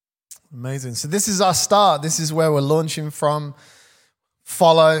Amazing. So this is our start. This is where we're launching from.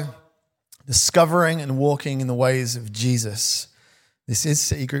 Follow, discovering and walking in the ways of Jesus. This is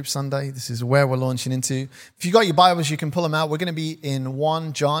City Group Sunday. This is where we're launching into. If you've got your Bibles, you can pull them out. We're going to be in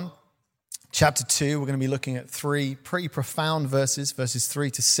 1 John chapter 2. We're going to be looking at 3 pretty profound verses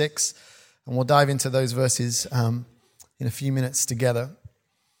 3 to 6. And we'll dive into those verses in a few minutes together.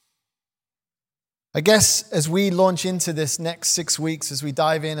 I guess as we launch into this next 6 weeks, as we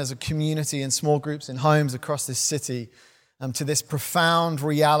dive in as a community in small groups in homes across this city, to this profound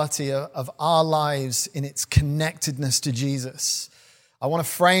reality of our lives in its connectedness to Jesus, I want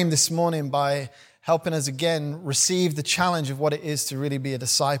to frame this morning by helping us again receive the challenge of what it is to really be a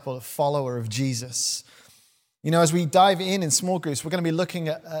disciple, a follower of Jesus. You know, as we dive in small groups, we're going to be looking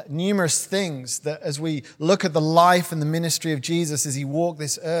at numerous things that as we look at the life and the ministry of Jesus as he walked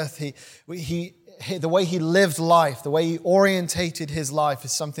this earth, the way he lived life, the way he orientated his life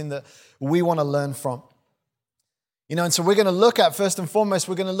is something that we want to learn from. You know, and so we're going to look at, first and foremost,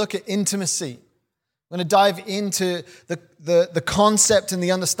 we're going to look at intimacy. We're going to dive into the concept and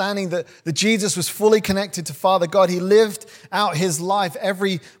the understanding that Jesus was fully connected to Father God. He lived out his life.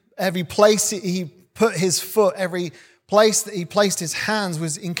 Every place he put his foot, every place that he placed his hands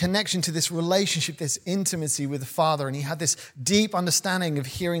was in connection to this relationship, this intimacy with the Father. And he had this deep understanding of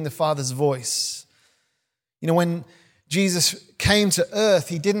hearing the Father's voice. You know, when Jesus came to earth,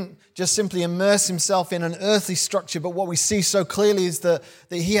 he didn't just simply immerse himself in an earthly structure, but what we see so clearly is that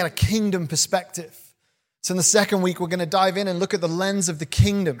he had a kingdom perspective. So in the second week, we're going to dive in and look at the lens of the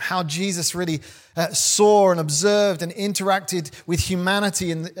kingdom, how Jesus really saw and observed and interacted with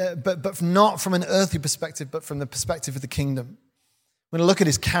humanity, but not from an earthly perspective, but from the perspective of the kingdom. We're going to look at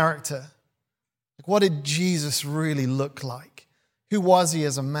his character. Like, what did Jesus really look like? Who was he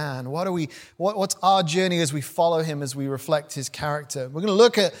as a man? What's our journey as we follow him, as we reflect his character? We're going to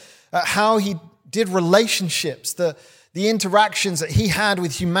look at how he did relationships, the interactions that he had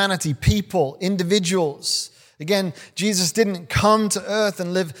with humanity, people, individuals. Again, Jesus didn't come to earth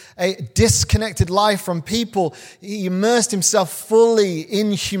and live a disconnected life from people. He immersed himself fully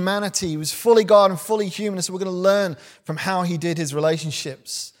in humanity. He was fully God and fully human. So we're going to learn from how he did his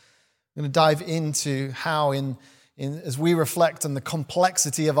relationships. We're going to dive into how as we reflect on the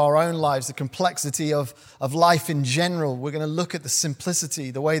complexity of our own lives, the complexity of life in general, we're going to look at the simplicity,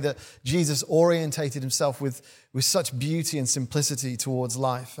 the way that Jesus orientated himself with such beauty and simplicity towards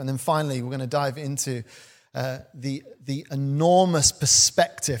life. And then finally, we're going to dive into the enormous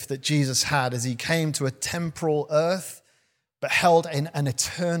perspective that Jesus had as he came to a temporal earth, but held in an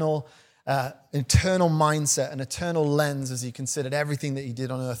eternal mindset, an eternal lens as he considered everything that he did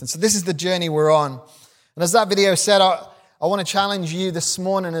on earth. And so this is the journey we're on. And as that video said, I want to challenge you this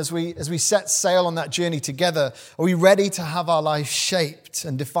morning as we set sail on that journey together. Are we ready to have our life shaped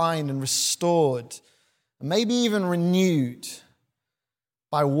and defined and restored, and maybe even renewed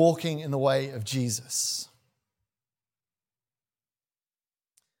by walking in the way of Jesus?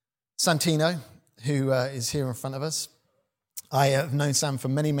 Santino, who is here in front of us, I have known Sam for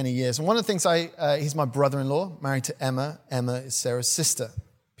many, many years. And one of the things he's my brother-in-law, married to Emma. Emma is Sarah's sister.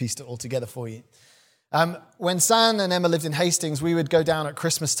 Pieced it all together for you. When Sam and Emma lived in Hastings, we would go down at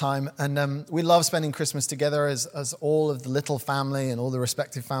Christmas time, and we loved spending Christmas together as all of the little family and all the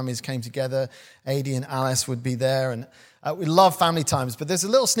respective families came together. Adi and Alice would be there, and we love family times. But there's a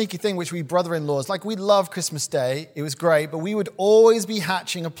little sneaky thing which we brother-in-laws, like we love Christmas Day, it was great, but we would always be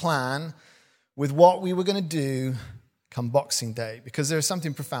hatching a plan with what we were going to do come Boxing Day, because there is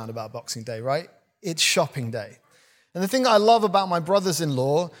something profound about Boxing Day, right? It's shopping day. And the thing I love about my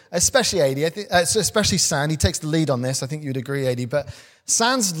brothers-in-law, especially Adi, especially San, he takes the lead on this, I think you'd agree, Adi, but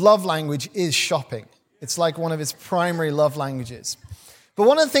San's love language is shopping. It's like one of his primary love languages. But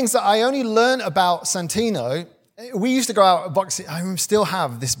one of the things that I only learned about Santino, we used to go out at Boxing, I still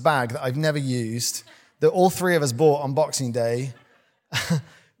have this bag that I've never used, that all three of us bought on Boxing Day,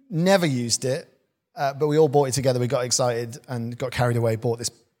 never used it, but we all bought it together, we got excited and got carried away, bought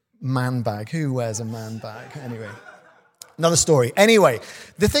this man bag. Who wears a man bag? Anyway. Another story. Anyway,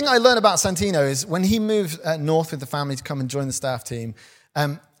 the thing I learned about Santino is when he moved north with the family to come and join the staff team,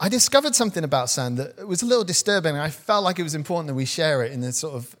 I discovered something about San that was a little disturbing. I felt like it was important that we share it in the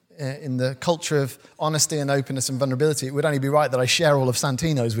sort of in the culture of honesty and openness and vulnerability. It would only be right that I share all of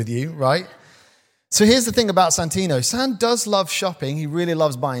Santino's with you, right? So here's the thing about Santino. San does love shopping. He really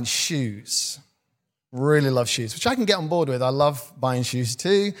loves buying shoes. Really loves shoes, which I can get on board with. I love buying shoes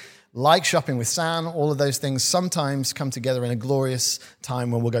too. Like shopping with San, all of those things sometimes come together in a glorious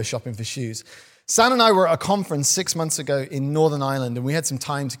time when we'll go shopping for shoes. San and I were at a conference 6 months ago in Northern Ireland, and we had some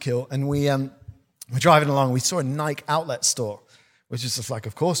time to kill, and we were driving along. We saw a Nike outlet store, which is just like,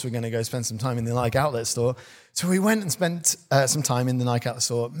 of course, we're going to go spend some time in the Nike outlet store. So we went and spent some time in the Nike outlet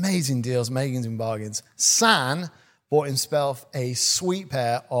store. Amazing deals, amazing bargains. San bought himself a sweet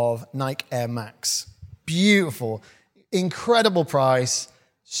pair of Nike Air Max. Beautiful, incredible price,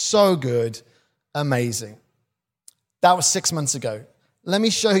 so good, amazing. That was 6 months ago. Let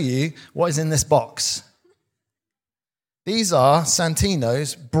me show you what is in this box. These are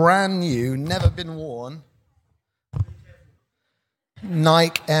Santino's brand new, never been worn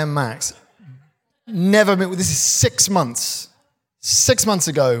Nike Air Max. Never been, this is 6 months. 6 months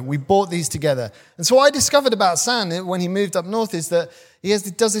ago, we bought these together. And so what I discovered about San when he moved up north is that he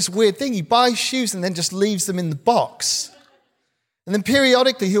does this weird thing. He buys shoes and then just leaves them in the box. And then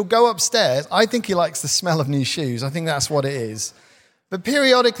periodically, he'll go upstairs. I think he likes the smell of new shoes. I think that's what it is. But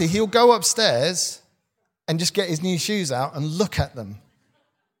periodically, he'll go upstairs and just get his new shoes out and look at them.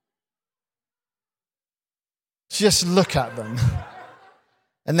 Just look at them.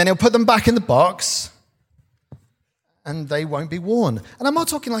 And then he'll put them back in the box and they won't be worn. And I'm not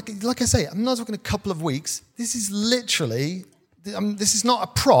talking like I say, I'm not talking a couple of weeks. This is literally, this is not a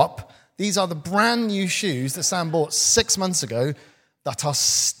prop. These are the brand new shoes that Sam bought 6 months ago that are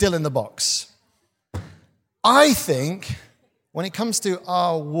still in the box. I think when it comes to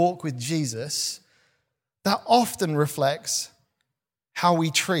our walk with Jesus, that often reflects how we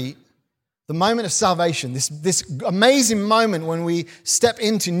treat the moment of salvation, this amazing moment when we step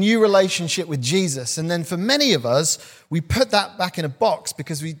into new relationship with Jesus. And then for many of us, we put that back in a box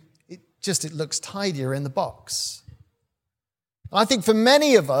because it looks tidier in the box. And I think for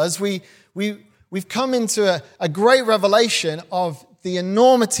many of us, we've come into a great revelation of the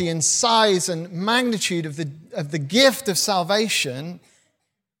enormity and size and magnitude of the gift of salvation,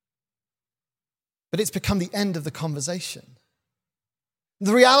 but it's become the end of the conversation.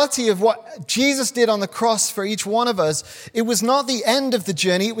 The reality of what Jesus did on the cross for each one of us, it was not the end of the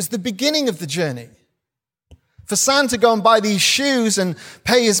journey, it was the beginning of the journey. For Sam to go and buy these shoes and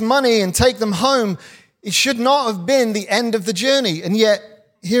pay his money and take them home, it should not have been the end of the journey. And yet,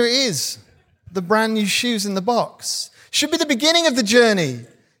 here it is, the brand new shoes in the box. It should be the beginning of the journey. You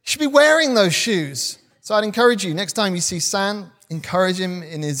should be wearing those shoes. So I'd encourage you, next time you see Sam, encourage him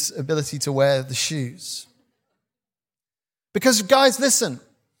in his ability to wear the shoes. Because guys, listen,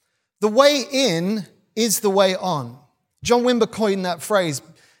 the way in is the way on. John Wimber coined that phrase.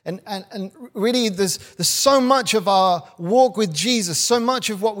 And really, there's so much of our walk with Jesus, so much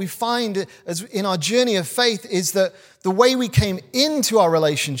of what we find as in our journey of faith is that the way we came into our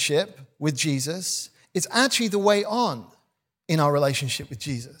relationship with Jesus is actually the way on in our relationship with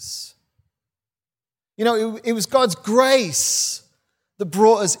Jesus. You know, it was God's grace that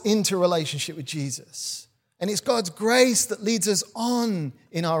brought us into a relationship with Jesus. And it's God's grace that leads us on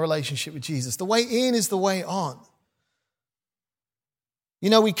in our relationship with Jesus. The way in is the way on.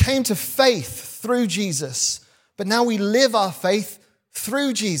 You know, we came to faith through Jesus, but now we live our faith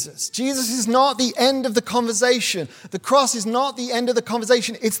through Jesus. Jesus is not the end of the conversation. The cross is not the end of the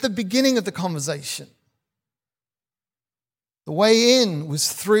conversation. It's the beginning of the conversation. The way in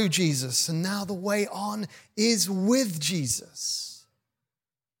was through Jesus, and now the way on is with Jesus.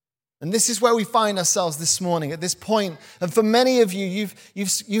 And this is where we find ourselves this morning, at this point. And for many of you,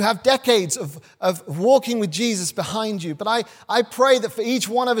 you have decades of walking with Jesus behind you. But I pray that for each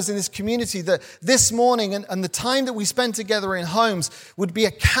one of us in this community, that this morning and the time that we spend together in homes would be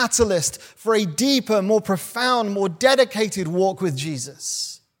a catalyst for a deeper, more profound, more dedicated walk with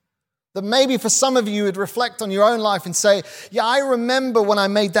Jesus. That maybe for some of you would reflect on your own life and say, yeah, I remember when I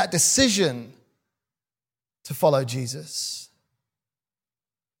made that decision to follow Jesus.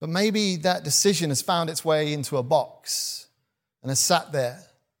 But maybe that decision has found its way into a box and has sat there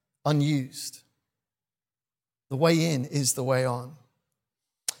unused. The way in is the way on.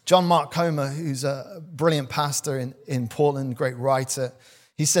 John Mark Comer, who's a brilliant pastor in Portland, great writer,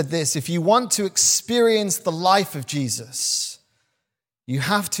 he said this: if you want to experience the life of Jesus, you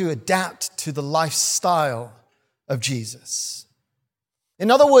have to adapt to the lifestyle of Jesus. In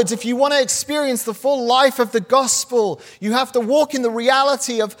other words, if you want to experience the full life of the gospel, you have to walk in the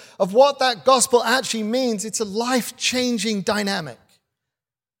reality of what that gospel actually means. It's a life-changing dynamic.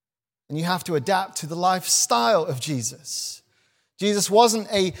 And you have to adapt to the lifestyle of Jesus. Jesus wasn't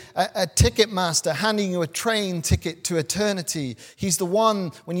a ticket master handing you a train ticket to eternity. He's the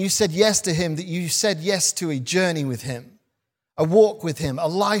one, when you said yes to him, that you said yes to a journey with him, a walk with him, a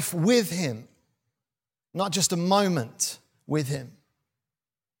life with him, not just a moment with him.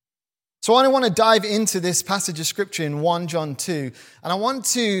 So I want to dive into this passage of scripture in 1 John 2, and I want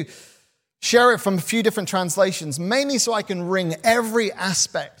to share it from a few different translations, mainly so I can wring every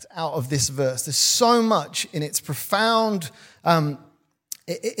aspect out of this verse. There's so much in its profound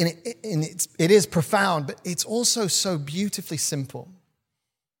It is profound, but it's also so beautifully simple.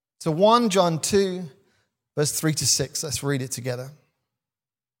 So 1 John 2, verse 3 to 6. Let's read it together.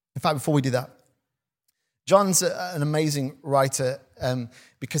 In fact, before we do that, John's an amazing writer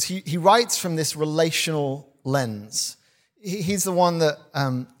because he writes from this relational lens. He's the one that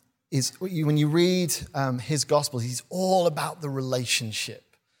when you read his Gospels, he's all about the relationship.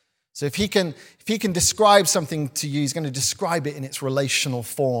 So if he can describe something to you, he's going to describe it in its relational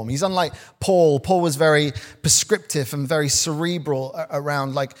form. He's unlike Paul. Paul was very prescriptive and very cerebral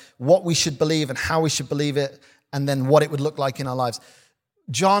around like what we should believe and how we should believe it, and then what it would look like in our lives.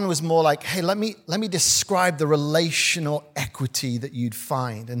 John was more like, hey, let me describe the relational equity that you'd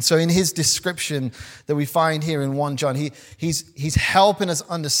find. And so in his description that we find here in 1 John, he's helping us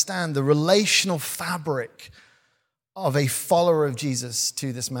understand the relational fabric of a follower of Jesus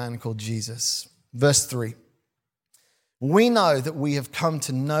to this man called Jesus. Verse 3. We know that we have come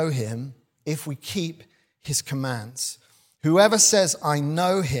to know him if we keep his commands. Whoever says, I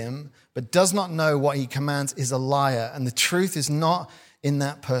know him, but does not know what he commands is a liar, and the truth is not in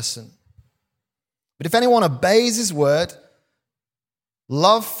that person. But if anyone obeys his word,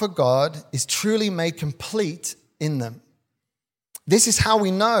 love for God is truly made complete in them. This is how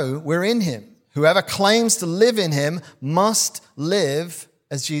we know we're in him. Whoever claims to live in him must live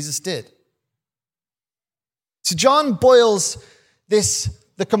as Jesus did. So John boils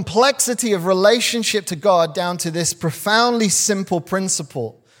the complexity of relationship to God down to this profoundly simple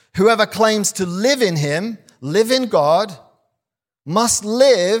principle. Whoever claims to live in him, live in God, must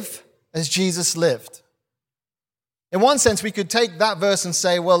live as Jesus lived. In one sense, we could take that verse and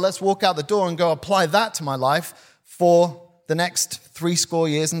say, well, let's walk out the door and go apply that to my life for the next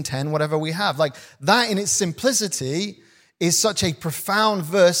 80 years and 10, whatever we have. Like that in its simplicity is such a profound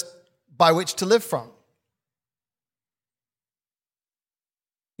verse by which to live from.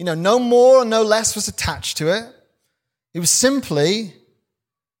 You know, no more or no less was attached to it. It was simply,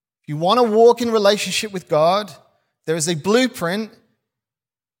 if you want to walk in relationship with God, there is a blueprint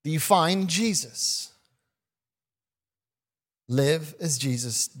that you find in Jesus. Live as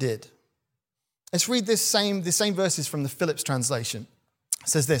Jesus did. Let's read the same verses from the Phillips translation. It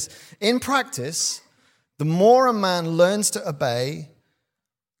says this, in practice, the more a man learns to obey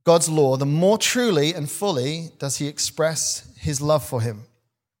God's law, the more truly and fully does he express his love for him.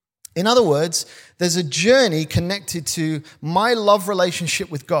 In other words, there's a journey connected to my love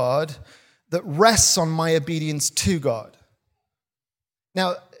relationship with God that rests on my obedience to God.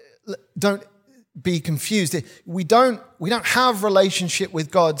 Now, don't be confused. We don't have relationship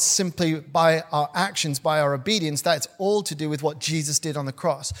with God simply by our actions, by our obedience. That's all to do with what Jesus did on the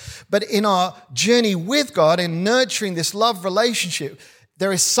cross. But in our journey with God and nurturing this love relationship,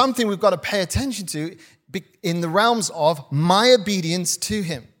 there is something we've got to pay attention to in the realms of my obedience to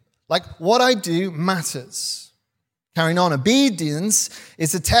him. Like what I do matters. Carrying on, obedience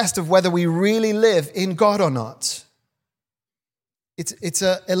is a test of whether we really live in God or not. It's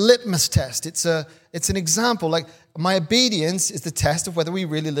a litmus test. It's an example. Like my obedience is the test of whether we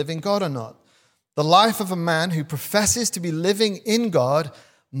really live in God or not. The life of a man who professes to be living in God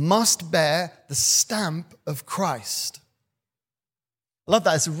must bear the stamp of Christ. I love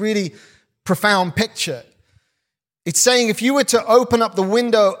that. It's a really profound picture. It's saying if you were to open up the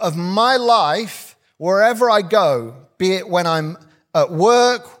window of my life, wherever I go, be it when I'm at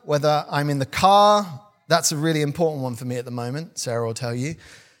work, whether I'm in the car, that's a really important one for me at the moment, Sarah will tell you.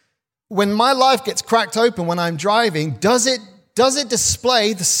 When my life gets cracked open when I'm driving, does it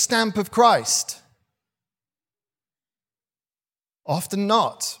display the stamp of Christ? Often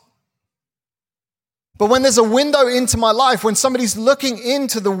not. But when there's a window into my life, when somebody's looking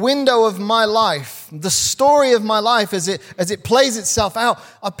into the window of my life, the story of my life as it plays itself out,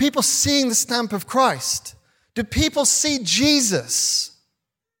 are people seeing the stamp of Christ? Do people see Jesus?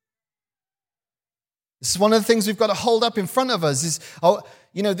 This is one of the things we've got to hold up in front of us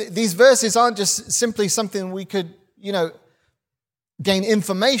these verses aren't just simply something we could, gain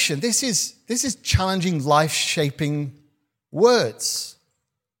information. This is challenging, life-shaping words.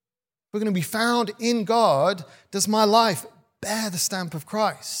 We're going to be found in God. Does my life bear the stamp of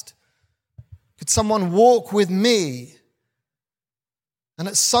Christ? Could someone walk with me and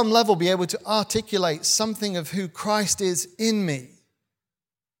at some level be able to articulate something of who Christ is in me?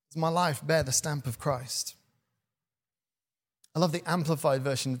 Does my life bear the stamp of Christ? I love the amplified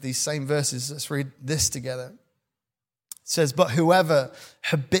version of these same verses. Let's read this together. It says, but whoever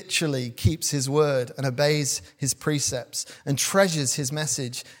habitually keeps his word and obeys his precepts and treasures his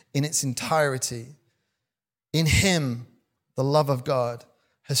message in its entirety, in him the love of God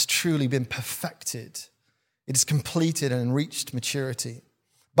has truly been perfected. It is completed and reached maturity.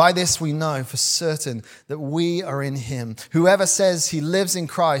 By this we know for certain that we are in him. Whoever says he lives in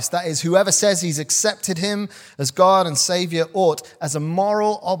Christ, that is, whoever says he's accepted him as God and Savior, ought, as a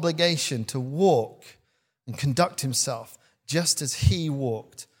moral obligation, to walk and conduct himself just as he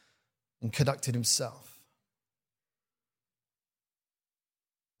walked and conducted himself.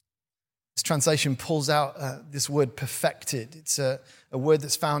 This translation pulls out this word perfected. It's a word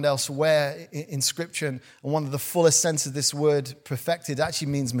that's found elsewhere in Scripture, and one of the fullest sense of this word perfected actually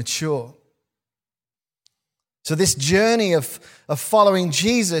means mature. So this journey of following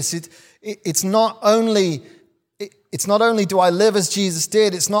Jesus, it's not only do I live as Jesus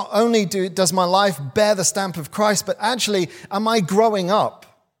did, it's not only does my life bear the stamp of Christ, but actually, am I growing up?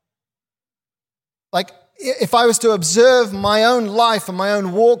 Like, if I was to observe my own life and my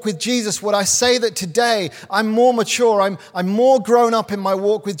own walk with Jesus, would I say that today I'm more mature, I'm more grown up in my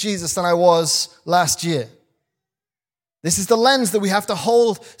walk with Jesus than I was last year? This is the lens that we have to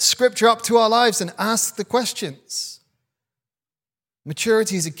hold Scripture up to our lives and ask the questions.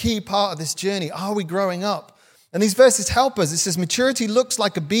 Maturity is a key part of this journey. Are we growing up? And these verses help us. It says maturity looks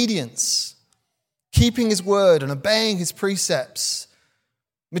like obedience, keeping his word and obeying his precepts.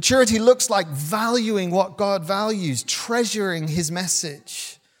 Maturity looks like valuing what God values, treasuring his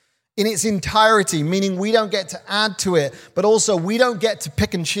message in its entirety, meaning we don't get to add to it, but also we don't get to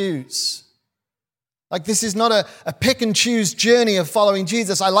pick and choose. Like, this is not a pick and choose journey of following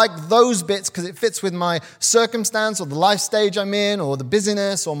Jesus. I like those bits because it fits with my circumstance or the life stage I'm in or the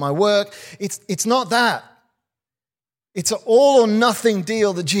busyness or my work. It's not that. It's an all or nothing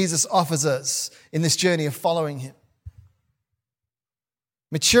deal that Jesus offers us in this journey of following him.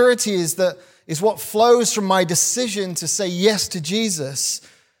 Maturity is what flows from my decision to say yes to Jesus.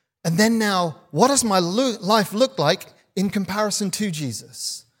 And then now, what does my life look like in comparison to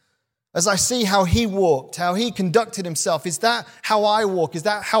Jesus? As I see how he walked, how he conducted himself, is that how I walk? Is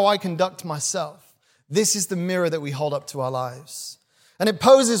that how I conduct myself? This is the mirror that we hold up to our lives. And it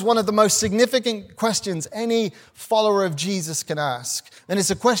poses one of the most significant questions any follower of Jesus can ask. And it's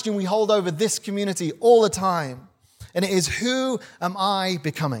a question we hold over this community all the time. And it is, who am I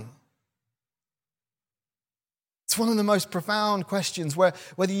becoming? It's one of the most profound questions where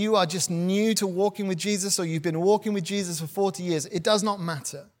whether you are just new to walking with Jesus or you've been walking with Jesus for 40 years, it does not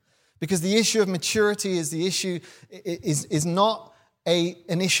matter. Because the issue of maturity is not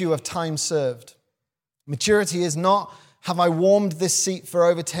an issue of time served. Maturity is not, have I warmed this seat for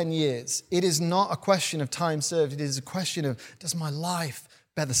over 10 years? It is not a question of time served. It is a question of, does my life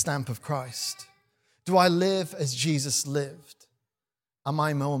bear the stamp of Christ? Do I live as Jesus lived? Am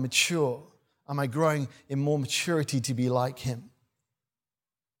I more mature? Am I growing in more maturity to be like him?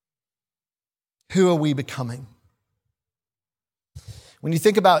 Who are we becoming? When you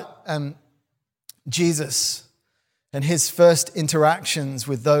think about Jesus and his first interactions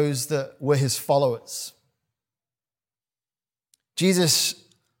with those that were his followers, Jesus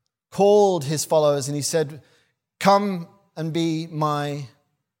called his followers and he said, "Come and be my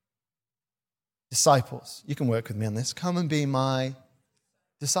disciples." You can work with me on this. Come and be my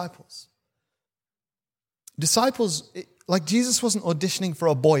disciples. Disciples, like Jesus wasn't auditioning for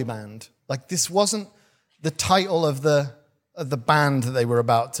a boy band. Like this wasn't the title of the band that they were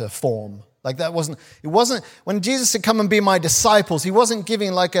about to form. Like it wasn't, when Jesus said, "Come and be my disciples," he wasn't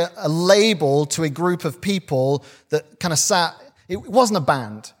giving like a label to a group of people that kind of sat, it wasn't a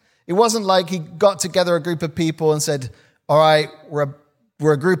band. It wasn't like he got together a group of people and said, "All right,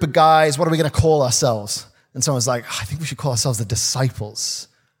 we're a group of guys, what are we going to call ourselves?" And someone's like, "I think we should call ourselves the disciples,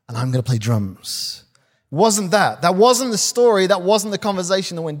 and I'm going to play drums." It wasn't that. That wasn't the story. That wasn't the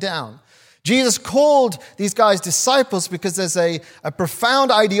conversation that went down. Jesus called these guys disciples because there's a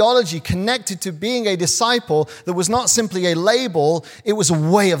profound ideology connected to being a disciple that was not simply a label, it was a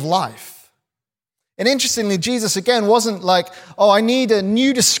way of life. And interestingly, Jesus, again, wasn't like, "Oh, I need a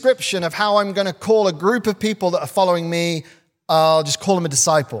new description of how I'm going to call a group of people that are following me. I'll just call them a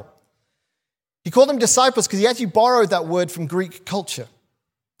disciple." He called them disciples because he actually borrowed that word from Greek culture.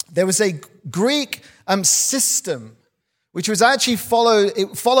 There was a Greek system which was actually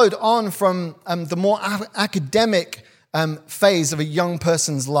followed on from the more academic phase of a young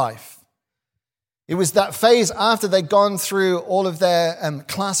person's life. It was that phase after they'd gone through all of their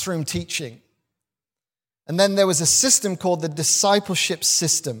classroom teaching. And then there was a system called the discipleship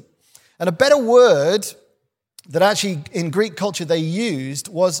system. And a better word that actually in Greek culture they used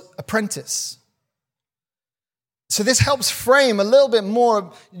was apprentice. So this helps frame a little bit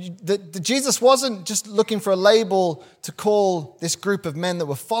more that Jesus wasn't just looking for a label to call this group of men that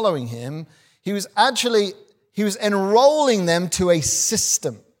were following him. He was enrolling them to a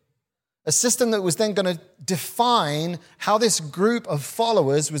system a system that was then going to define how this group of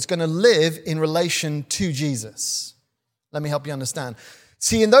followers was going to live in relation to Jesus. Let me help you understand.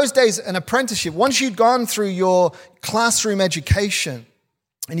 See, in those days, an apprenticeship, once you'd gone through your classroom education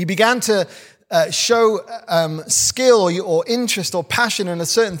and you began to show skill or interest or passion in a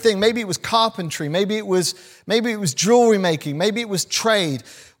certain thing, maybe it was carpentry, maybe it was jewelry making, maybe it was trade,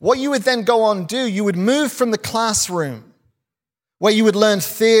 what you would then go on and do, you would move from the classroom where you would learn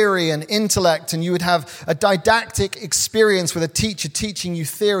theory and intellect and you would have a didactic experience with a teacher teaching you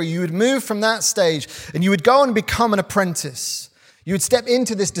theory. You would move from that stage and you would go and become an apprentice. You would step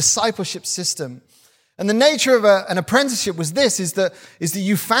into this discipleship system. And the nature of an apprenticeship was this, is that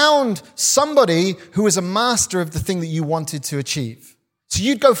you found somebody who was a master of the thing that you wanted to achieve. So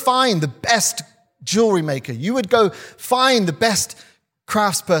you'd go find the best jewelry maker. You would go find the best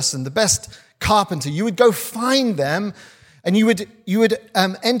craftsperson, the best carpenter. You would go find them and you would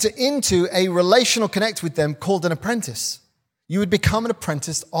enter into a relational connect with them called an apprentice. You would become an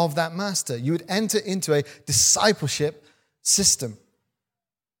apprentice of that master. You would enter into a discipleship system.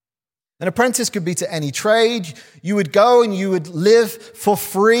 An apprentice could be to any trade. You would go and you would live for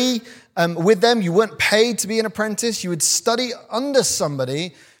free with them. You weren't paid to be an apprentice. You would study under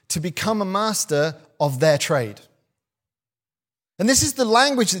somebody to become a master of their trade. And this is the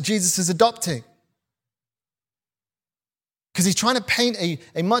language that Jesus is adopting. Because he's trying to paint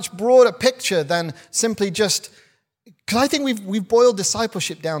a much broader picture than simply just... Because I think we've boiled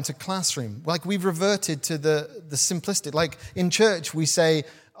discipleship down to classroom. Like we've reverted to the simplistic. Like in church we say,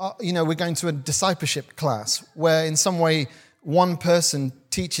 we're going to a discipleship class where in some way one person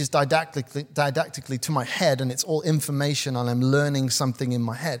teaches didactically to my head and it's all information and I'm learning something in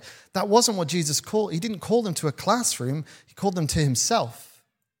my head. That wasn't what Jesus called. He didn't call them to a classroom. He called them to himself.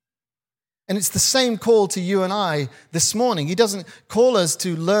 And it's the same call to you and I this morning. He doesn't call us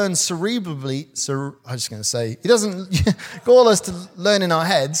to learn cerebrally. He doesn't call us to learn in our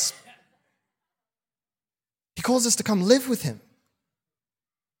heads. He calls us to come live with him.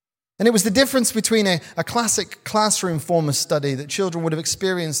 And it was the difference between a classic classroom form of study that children would have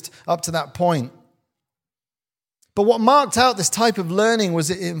experienced up to that point. But what marked out this type of learning was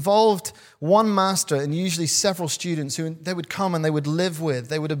it involved one master and usually several students who they would come and they would live with,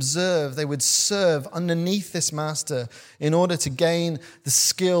 they would observe, they would serve underneath this master in order to gain the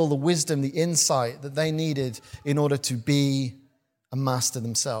skill, the wisdom, the insight that they needed in order to be a master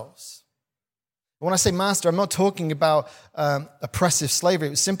themselves. When I say master, I'm not talking about oppressive slavery.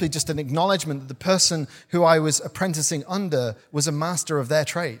 It was simply just an acknowledgement that the person who I was apprenticing under was a master of their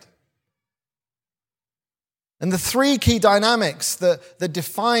trade. And the three key dynamics that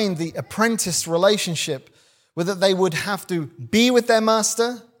defined the apprentice relationship were that they would have to be with their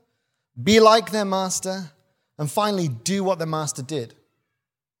master, be like their master, and finally do what their master did.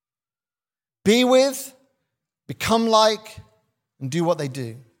 Be with, become like, and do what they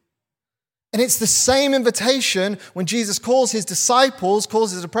do. And it's the same invitation when Jesus calls his disciples,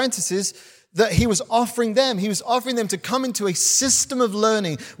 calls his apprentices, that he was offering them. He was offering them to come into a system of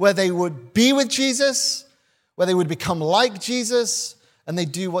learning where they would be with Jesus, where they would become like Jesus, and they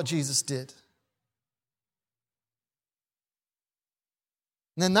do what Jesus did.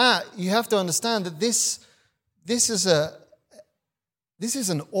 And then that, you have to understand that this is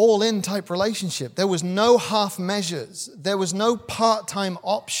an all-in type relationship. There was no half measures. There was no part-time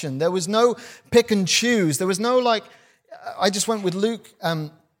option. There was no pick and choose. There was no I just went with Luke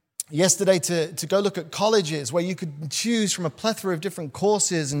yesterday to go look at colleges where you could choose from a plethora of different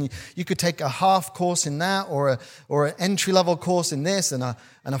courses, and you could take a half course in that, or an entry-level course in this, and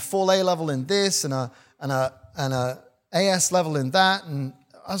a full A level in this, and a AS level in that. And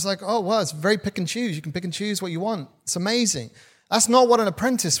I was like, oh, well, it's very pick and choose. You can pick and choose what you want. It's amazing. That's not what an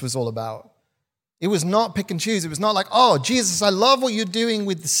apprentice was all about. It was not pick and choose. It was not like, oh, Jesus, I love what you're doing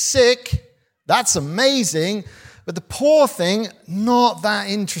with the sick. That's amazing. But the poor thing, not that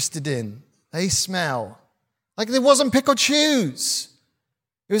interested in. They smell. Like it wasn't pick or choose.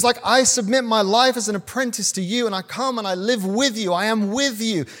 It was like, I submit my life as an apprentice to you, and I come and I live with you. I am with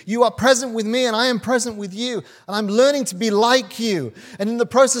you. You are present with me, and I am present with you. And I'm learning to be like you. And in the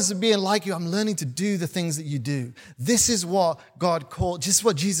process of being like you, I'm learning to do the things that you do. This is what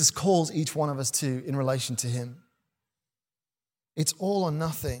what Jesus calls each one of us to in relation to him. It's all or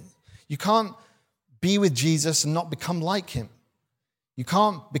nothing. You can't be with Jesus and not become like him. You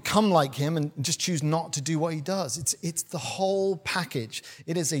can't become like him and just choose not to do what he does. It's the whole package.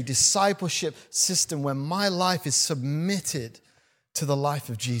 It is a discipleship system where my life is submitted to the life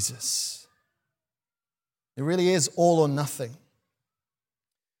of Jesus. It really is all or nothing.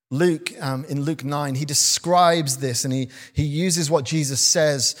 Luke, in Luke 9, he describes this, and he uses what Jesus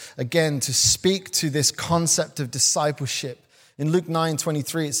says, again, to speak to this concept of discipleship. In Luke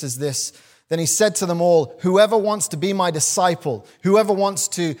 9:23, it says this, "Then he said to them all, 'Whoever wants to be my disciple, whoever wants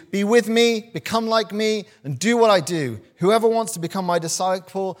to be with me, become like me, and do what I do, whoever wants to become my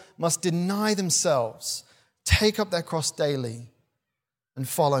disciple must deny themselves, take up their cross daily, and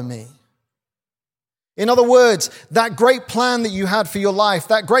follow me.'" In other words, that great plan that you had for your life,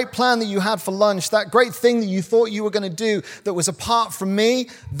 that great plan that you had for lunch, that great thing that you thought you were going to do that was apart from me,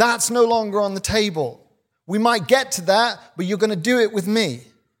 that's no longer on the table. We might get to that, but you're going to do it with me.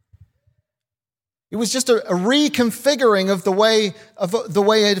 It was just a reconfiguring of the way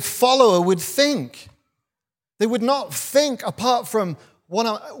a follower would think. They would not think apart from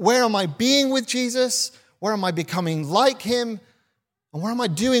where am I being with Jesus? Where am I becoming like him? And where am I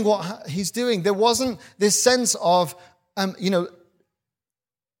doing what he's doing? There wasn't this sense of, to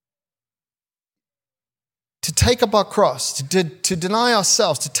take up our cross, to deny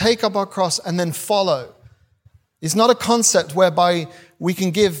ourselves, to take up our cross and then follow. It's not a concept whereby we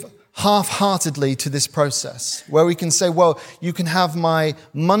can give half-heartedly to this process, where we can say, well, you can have my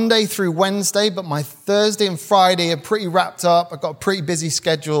Monday through Wednesday, but my Thursday and Friday are pretty wrapped up. I've got pretty busy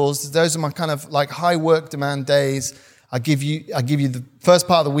schedules. Those are my kind of like high work demand days. I give you the first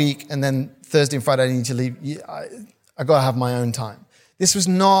part of the week, and then Thursday and Friday I need to leave. I got to have my own time. This was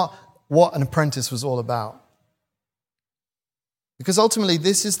not what an apprentice was all about. Because ultimately,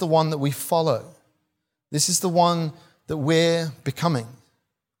 this is the one that we follow. This is the one that we're becoming.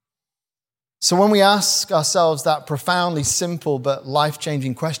 So when we ask ourselves that profoundly simple but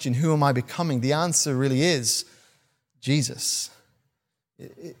life-changing question, who am I becoming? The answer really is Jesus.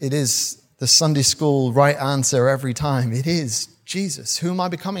 It is the Sunday school right answer every time. It is Jesus. Who am I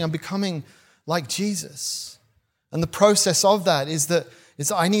becoming? I'm becoming like Jesus. And the process of that is that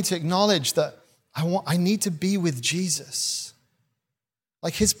I need to acknowledge that I need to be with Jesus.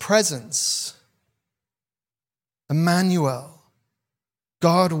 Like his presence. Emmanuel.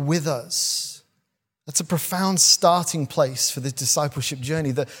 God with us. That's a profound starting place for the discipleship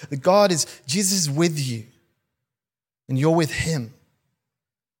journey. That Jesus is with you. And you're with him.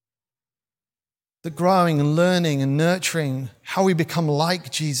 The growing and learning and nurturing how we become like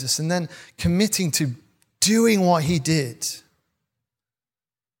Jesus and then committing to doing what he did.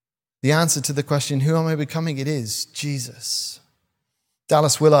 The answer to the question, who am I becoming? It is Jesus.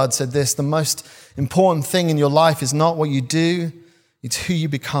 Dallas Willard said this, the most important thing in your life is not what you do, it's who you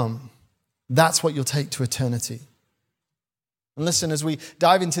become. That's what you'll take to eternity. And listen, as we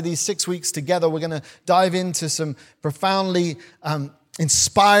dive into these 6 weeks together, we're going to dive into some profoundly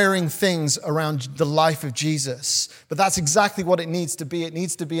inspiring things around the life of Jesus. But that's exactly what it needs to be. It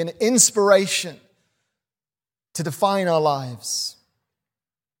needs to be an inspiration to define our lives.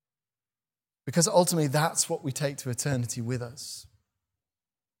 Because ultimately, that's what we take to eternity with us.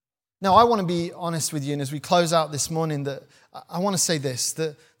 Now, I want to be honest with you, and as we close out this morning, that I want to say this,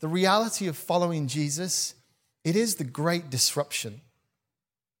 that the reality of following Jesus, it is the great disruption.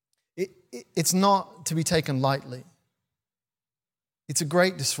 It's not to be taken lightly. It's a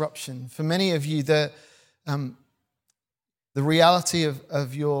great disruption. For many of you, the reality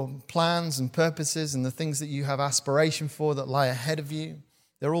of your plans and purposes and the things that you have aspiration for that lie ahead of you,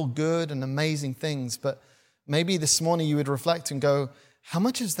 they're all good and amazing things. But maybe this morning you would reflect and go, how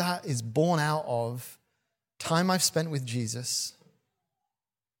much of that is born out of time I've spent with Jesus,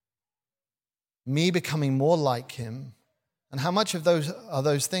 me becoming more like him, and how much of those are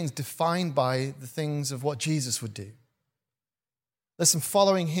those things defined by the things of what Jesus would do? Listen,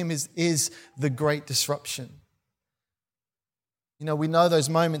 following him is the great disruption. You know, we know those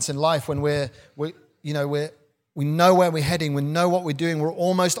moments in life when we know where we're heading, we know what we're doing, we're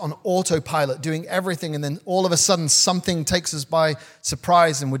almost on autopilot doing everything, and then all of a sudden something takes us by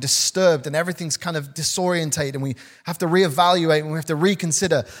surprise and we're disturbed and everything's kind of disorientated and we have to reevaluate and we have to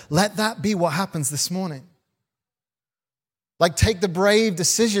reconsider. Let that be what happens this morning. Like, take the brave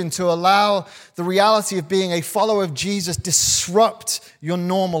decision to allow the reality of being a follower of Jesus disrupt your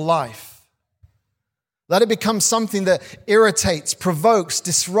normal life. Let it become something that irritates, provokes,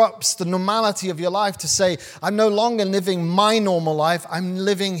 disrupts the normality of your life to say, I'm no longer living my normal life, I'm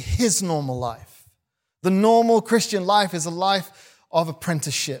living his normal life. The normal Christian life is a life of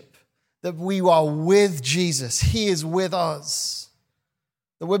apprenticeship, that we are with Jesus, he is with us,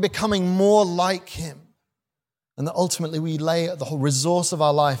 that we're becoming more like him. And that ultimately we lay the whole resource of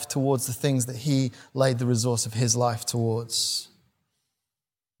our life towards the things that he laid the resource of his life towards.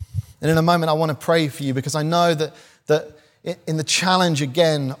 And in a moment I want to pray for you, because I know that in the challenge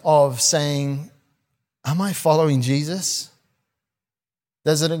again of saying, am I following Jesus?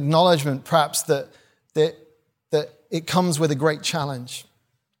 There's an acknowledgement perhaps that it comes with a great challenge.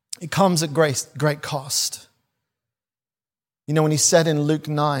 It comes at great cost. You know, when he said in Luke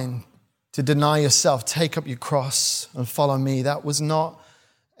 9 to deny yourself, take up your cross and follow me, that was not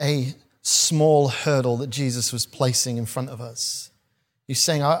a small hurdle that Jesus was placing in front of us. He's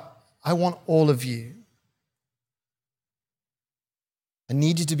saying, I want all of you. I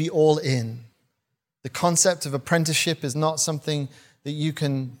need you to be all in. The concept of apprenticeship is not something that you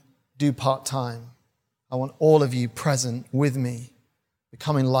can do part-time. I want all of you present with me,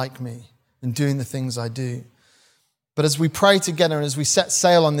 becoming like me and doing the things I do. But as we pray together and as we set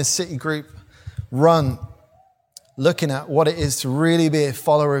sail on this city group run, looking at what it is to really be a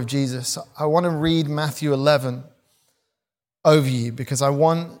follower of Jesus, I want to read Matthew 11 over you, because I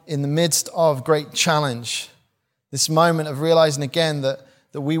want, in the midst of great challenge, this moment of realizing again that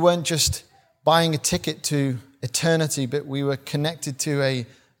we weren't just buying a ticket to eternity, but we were connected to a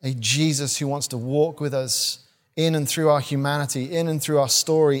Jesus who wants to walk with us in and through our humanity, in and through our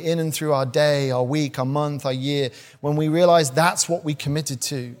story, in and through our day, our week, our month, our year. When we realize that's what we committed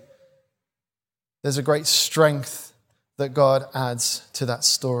to, there's a great strength that God adds to that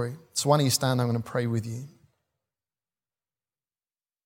story. So why don't you stand? I'm going to pray with you.